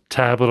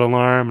tablet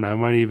alarm, and I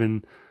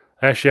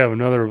actually have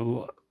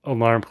another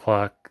alarm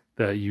clock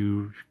that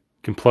you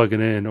can plug it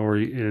in, or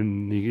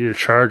in your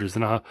charges.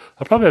 And I'll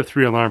probably have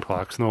 3 alarm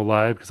clocks, no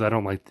lie, because I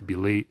don't like to be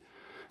late.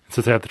 And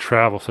since I have to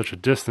travel such a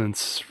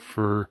distance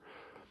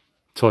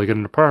till I get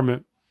an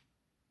apartment,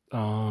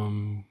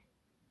 um,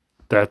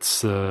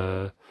 that's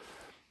the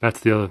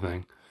other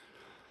thing.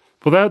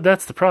 Well,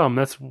 that's the problem.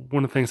 That's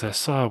one of the things I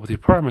saw with the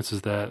apartments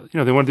is that,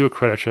 they want to do a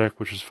credit check,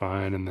 which is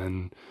fine. And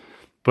then,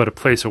 but a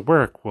place of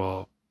work,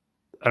 well,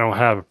 I don't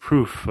have a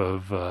proof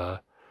of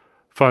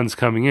funds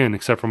coming in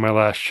except for my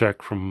last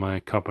check from my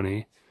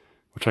company,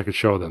 which I could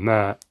show them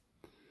that.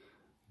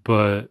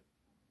 But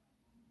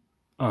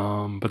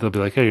they'll be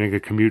like, hey, you're going to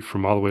commute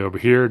from all the way over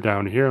here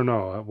down to here.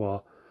 No,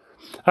 well,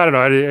 I don't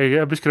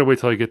know. I'm just going to wait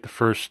till I get the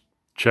first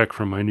check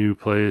from my new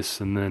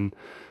place. And then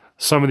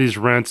some of these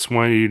rents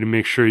want you to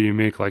make sure you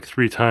make like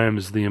 3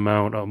 times the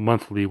amount of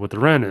monthly what the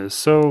rent is.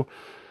 So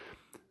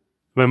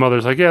my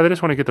mother's like, yeah, they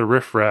just want to get the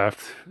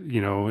riffraff,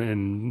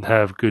 and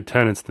have good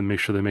tenants to make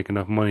sure they make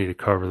enough money to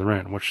cover the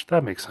rent, which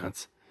that makes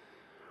sense.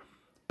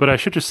 But I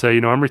should just say,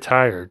 I'm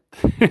retired.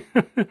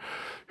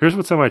 Here's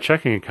what's in my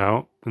checking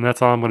account, and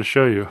that's all I'm going to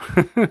show you.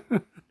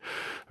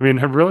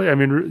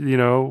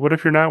 What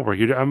if you're not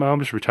working? I'm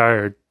just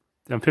retired.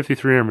 I'm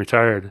 53, I'm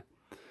retired.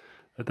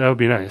 That would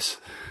be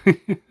nice.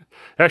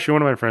 Actually,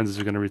 one of my friends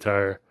is going to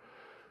retire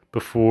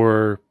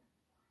before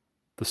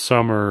the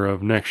summer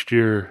of next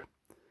year.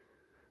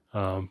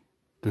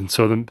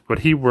 But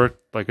he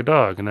worked like a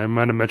dog, and I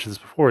might have mentioned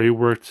this before. He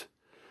worked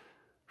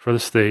for the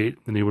state,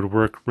 and he would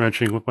work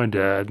wrenching with my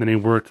dad. Then he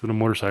worked at a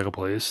motorcycle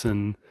place,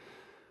 and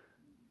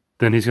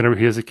then he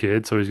has a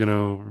kid, so he's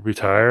gonna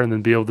retire and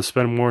then be able to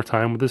spend more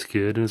time with his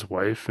kid and his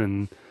wife,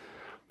 and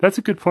that's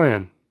a good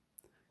plan.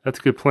 That's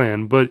a good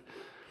plan, but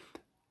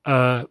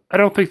I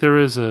don't think there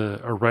is a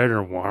right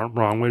or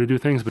wrong way to do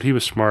things. But he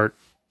was smart,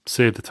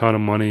 saved a ton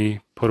of money,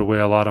 put away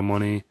a lot of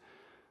money.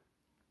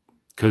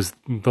 Because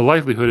the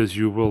likelihood is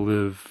you will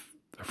live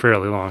a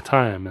fairly long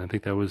time, and I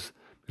think that was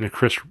in a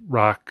Chris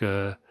Rock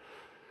thing.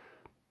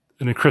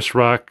 He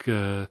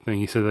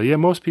said that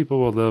most people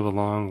will live a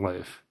long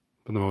life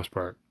for the most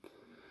part.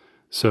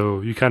 So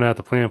you kind of have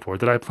to plan for it.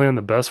 Did I plan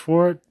the best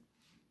for it?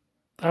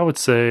 I would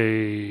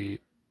say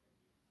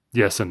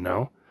yes and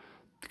no.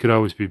 It could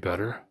always be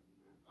better,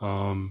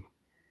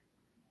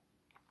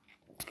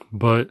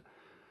 but.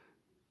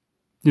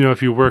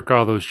 If you work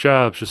all those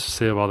jobs just to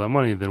save all that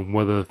money, then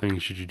what other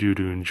things should you do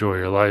to enjoy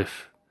your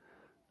life?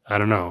 I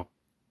don't know.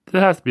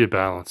 There has to be a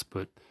balance,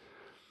 but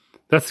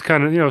that's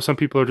kind of, some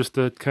people are just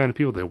the kind of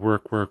people that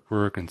work,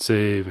 and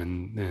save,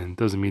 and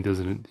doesn't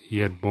mean he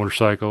had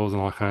motorcycles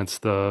and all kinds of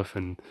stuff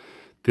and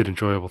did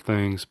enjoyable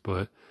things,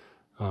 but,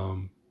 I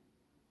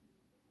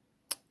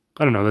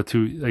don't know,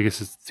 I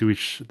guess it's to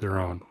each their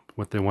own,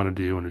 what they want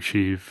to do and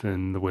achieve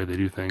and the way they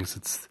do things.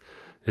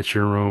 It's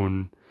your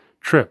own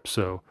trip,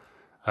 so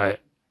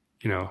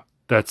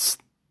that's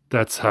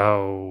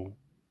how,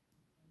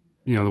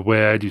 the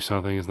way I do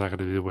something is not going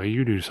to be the way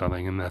you do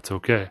something, and that's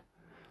okay.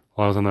 As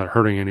long as I'm not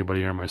hurting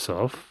anybody or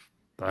myself,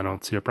 I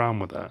don't see a problem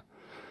with that.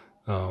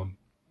 But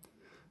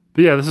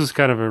yeah, this is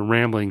kind of a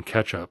rambling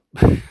catch-up.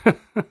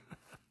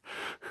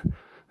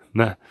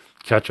 Not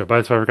ketchup.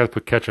 I forgot to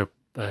put ketchup.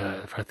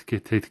 I forgot to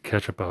take the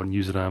ketchup out and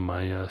use it on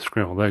my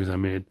scrambled eggs I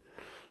made.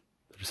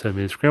 I just had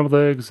made scrambled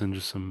eggs and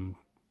just some,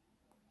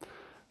 I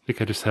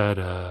think I just had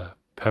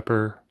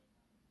pepper.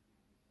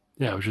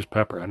 Yeah, it was just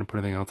pepper. I didn't put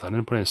anything else on. I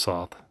didn't put any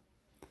salt.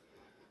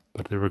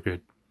 But they were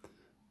good.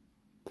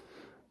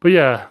 But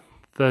yeah,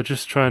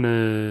 just trying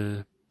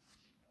to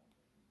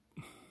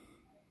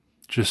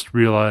just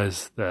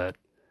realize that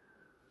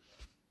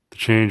the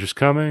change is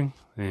coming,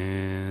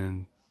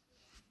 and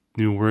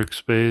new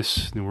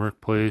workspace, new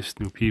workplace,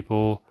 new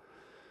people,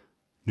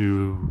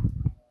 new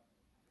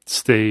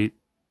state,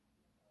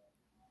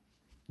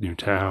 new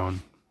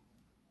town.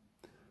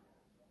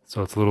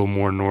 So it's a little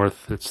more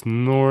north. It's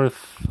northeast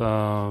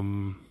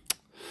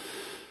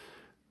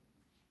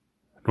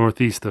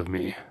of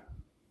me.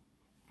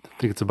 I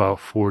think it's about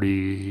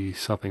 40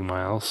 something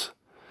miles.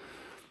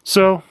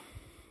 So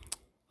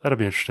that'll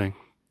be interesting,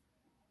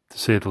 to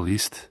say the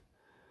least.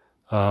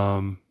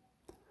 I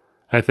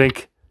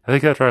think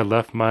after I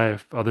left my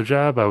other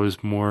job, I was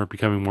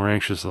becoming more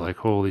anxious. Like,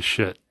 holy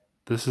shit,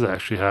 this is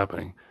actually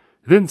happening.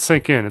 It didn't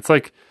sink in.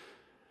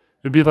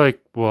 It'd be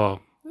like,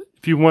 well,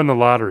 if you won the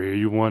lottery or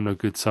you won a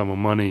good sum of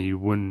money,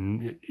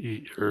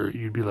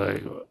 you'd be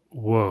like,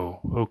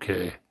 whoa,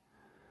 okay.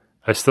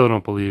 I still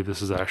don't believe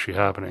this is actually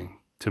happening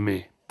to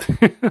me.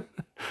 Kind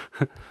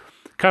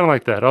of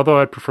like that. Although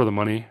I'd prefer the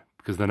money,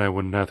 because then I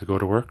wouldn't have to go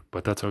to work.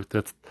 But I don't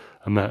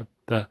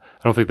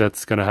think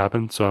that's going to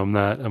happen. So I'm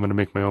going to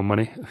make my own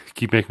money,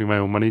 keep making my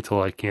own money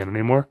till I can't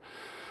anymore.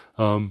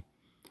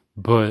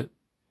 But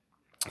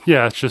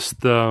yeah, it's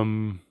just,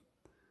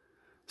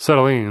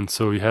 settling in.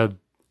 So you had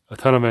a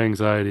ton of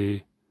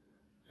anxiety,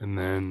 and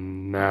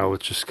then now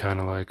it's just kind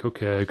of like,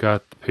 okay, I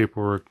got the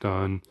paperwork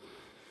done.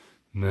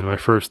 And then my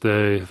first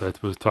day, I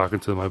was talking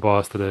to my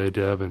boss today,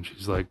 Deb, and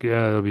she's like,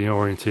 yeah, there'll be an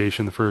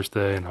orientation the first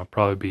day, and I'll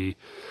probably be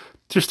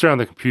just around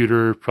the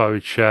computer,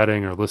 probably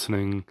chatting or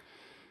listening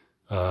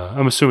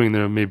I'm assuming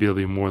there maybe it'll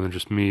be more than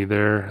just me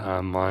there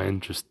online,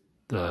 just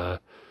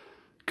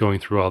going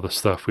through all the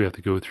stuff we have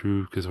to go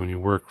through, because when you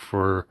work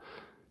for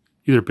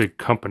either a big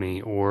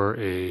company or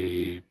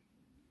a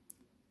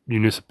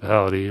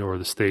municipality or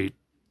the state,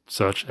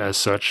 such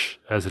as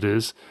it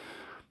is,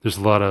 there's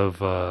a lot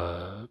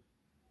of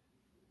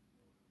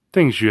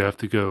things you have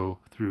to go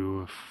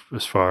through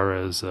as far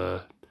as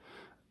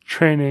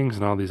trainings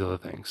and all these other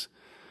things,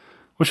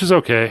 which is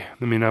okay.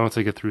 I mean, once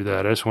I get through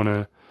that, I just want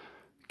to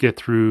get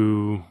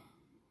through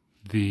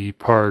the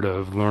part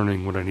of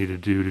learning what I need to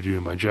do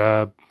my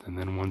job, and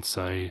then once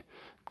I'm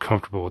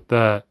comfortable with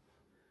that,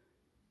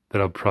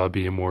 that'll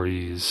probably be a more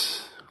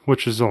ease,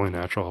 which is only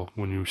natural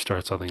when you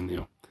start something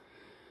new.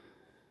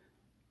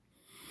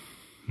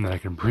 And then I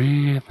can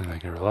breathe, and I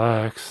can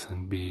relax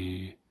and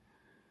be,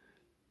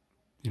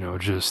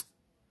 just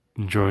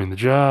enjoying the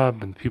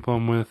job and the people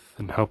I'm with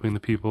and helping the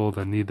people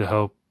that need the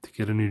help to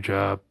get a new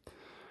job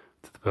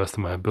to the best of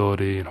my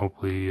ability, and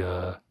hopefully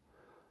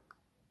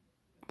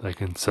I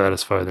can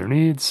satisfy their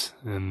needs.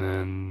 And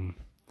then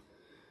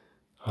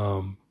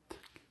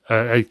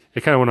I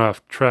kind of went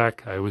off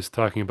track. I was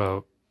talking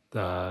about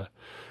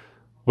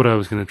what I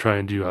was going to try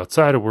and do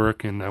outside of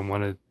work, and I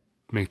want to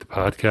make the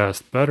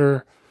podcast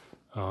better,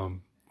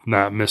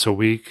 not miss a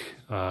week,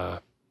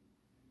 not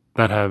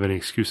have any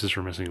excuses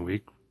for missing a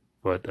week,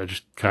 but I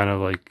just kind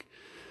of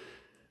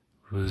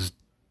was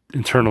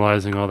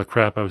internalizing all the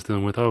crap I was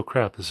dealing with. Oh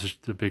crap, this is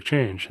a big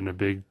change and a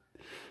big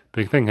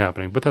thing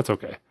happening, but that's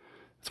okay.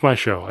 It's my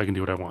show. I can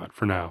do what I want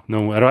for now.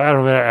 No, I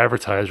don't have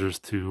advertisers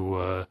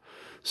to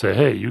say,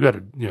 hey, you got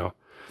to,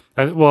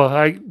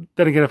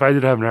 then again, if I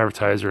did have an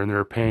advertiser and they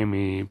were paying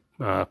me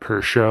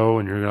per show,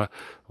 and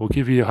we'll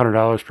give you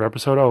 $100 per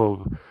episode.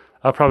 Oh,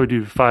 I'll probably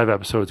do 5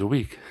 episodes a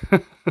week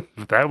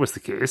if that was the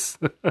case.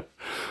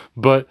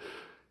 But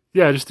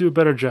yeah, just do a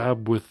better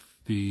job with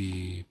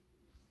the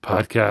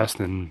podcast,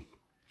 and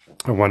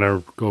I want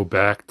to go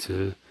back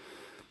to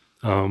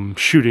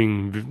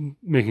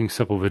making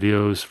simple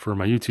videos for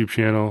my YouTube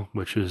channel,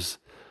 which is,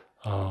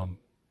 I'm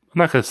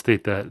not going to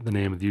state the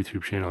name of the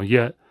YouTube channel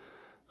yet.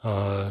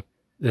 It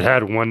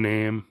had one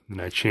name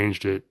and I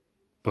changed it,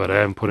 but I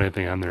haven't put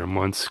anything on there in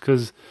months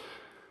because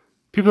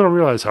people don't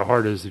realize how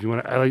hard it is. If you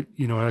want to, I like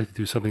to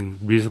do something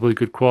reasonably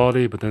good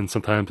quality, but then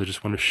sometimes I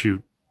just want to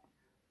shoot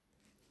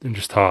and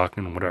just talk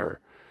and whatever.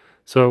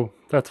 So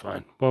that's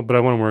fine. Well, but I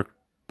want to work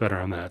better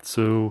on that.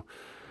 So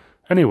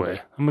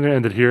anyway, I'm going to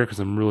end it here because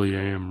I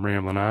am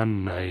rambling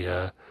on.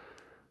 And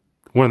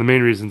one of the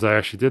main reasons I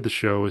actually did the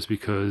show is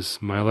because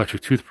my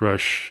electric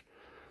toothbrush,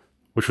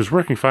 which was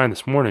working fine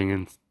this morning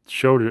and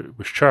showed it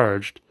was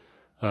charged,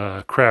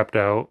 crapped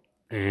out.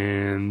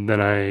 And then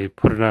I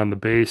put it on the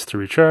base to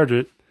recharge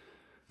it.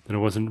 Then it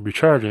wasn't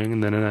recharging.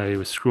 And then I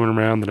was screwing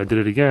around. Then I did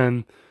it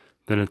again.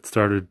 Then it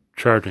started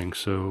charging.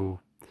 So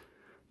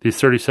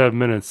these 37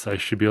 minutes, I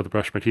should be able to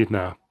brush my teeth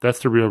now. That's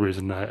the real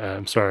reason.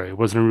 I'm sorry. It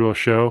wasn't a real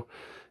show.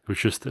 It was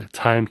just a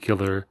time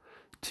killer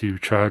to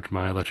charge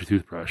my electric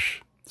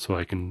toothbrush so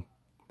I can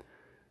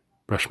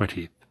brush my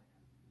teeth.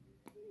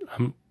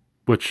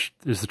 Which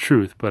is the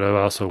truth, but I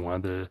also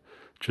wanted to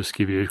just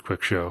give you a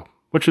quick show,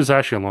 which is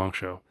actually a long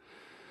show.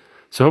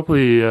 So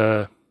hopefully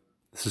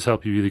this has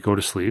helped you either go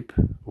to sleep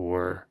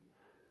or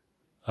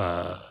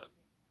go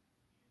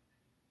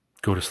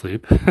to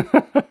sleep.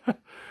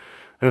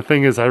 And the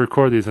thing is, I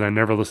record these and I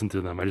never listen to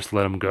them. I just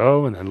let them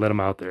go and then let them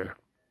out there.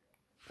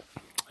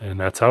 And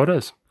that's how it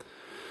is.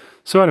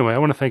 So anyway, I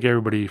want to thank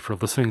everybody for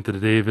listening to the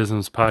Dave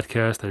Isms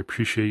podcast. I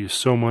appreciate you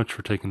so much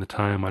for taking the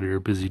time out of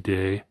your busy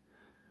day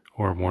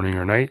or morning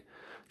or night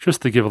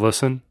just to give a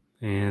listen.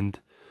 And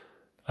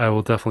I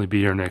will definitely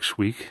be here next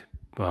week,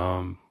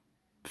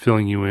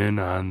 filling you in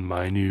on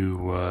my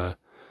new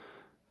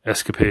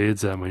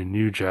escapades at my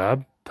new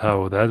job,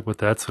 what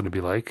that's going to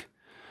be like.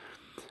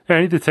 And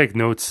I need to take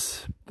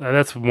notes.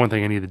 That's one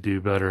thing I need to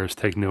do better, is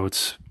take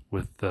notes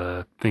with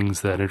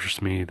things that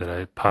interest me, that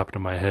I pop into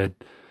my head.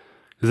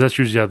 Because that's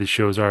usually how these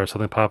shows are.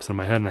 Something pops in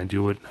my head and I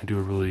do it. I do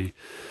it really,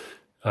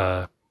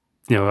 off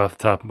the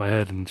top of my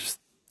head, and just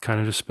kind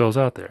of just spills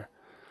out there.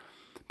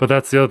 But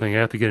that's the other thing. I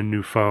have to get a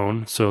new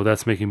phone, so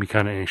that's making me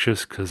kind of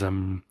anxious because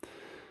I'm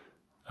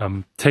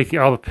taking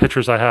all the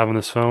pictures I have on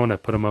this phone. I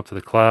put them up to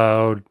the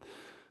cloud,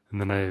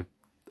 and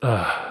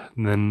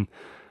then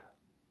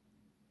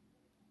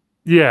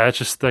it's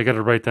just I got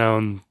to write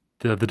down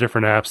the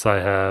different apps I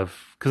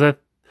have, because I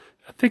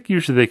think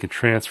usually they can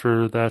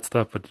transfer that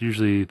stuff, but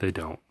usually they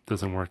don't. It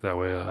doesn't work that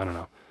way. I don't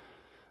know.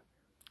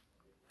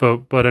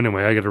 But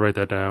anyway, I got to write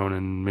that down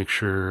and make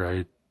sure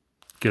I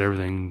get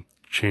everything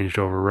changed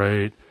over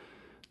right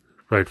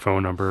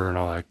phone number and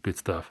all that good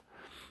stuff.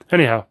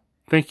 Anyhow,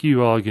 thank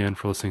you all again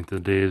for listening to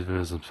the Dave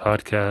Isms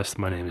podcast.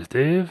 My name is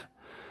Dave.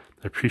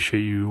 I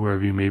appreciate you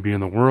wherever you may be in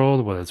the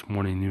world, whether it's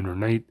morning, noon, or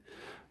night.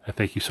 I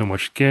thank you so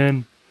much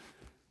again.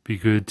 Be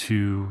good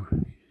to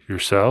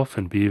yourself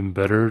and be even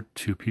better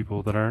to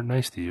people that aren't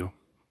nice to you.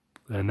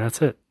 And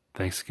that's it.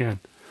 Thanks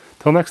again.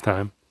 Till next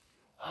time,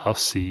 I'll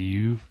see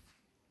you.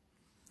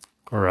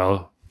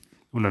 I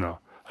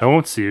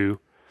won't see you.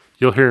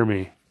 You'll hear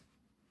me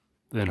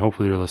and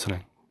hopefully you're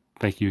listening.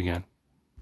 Thank you again.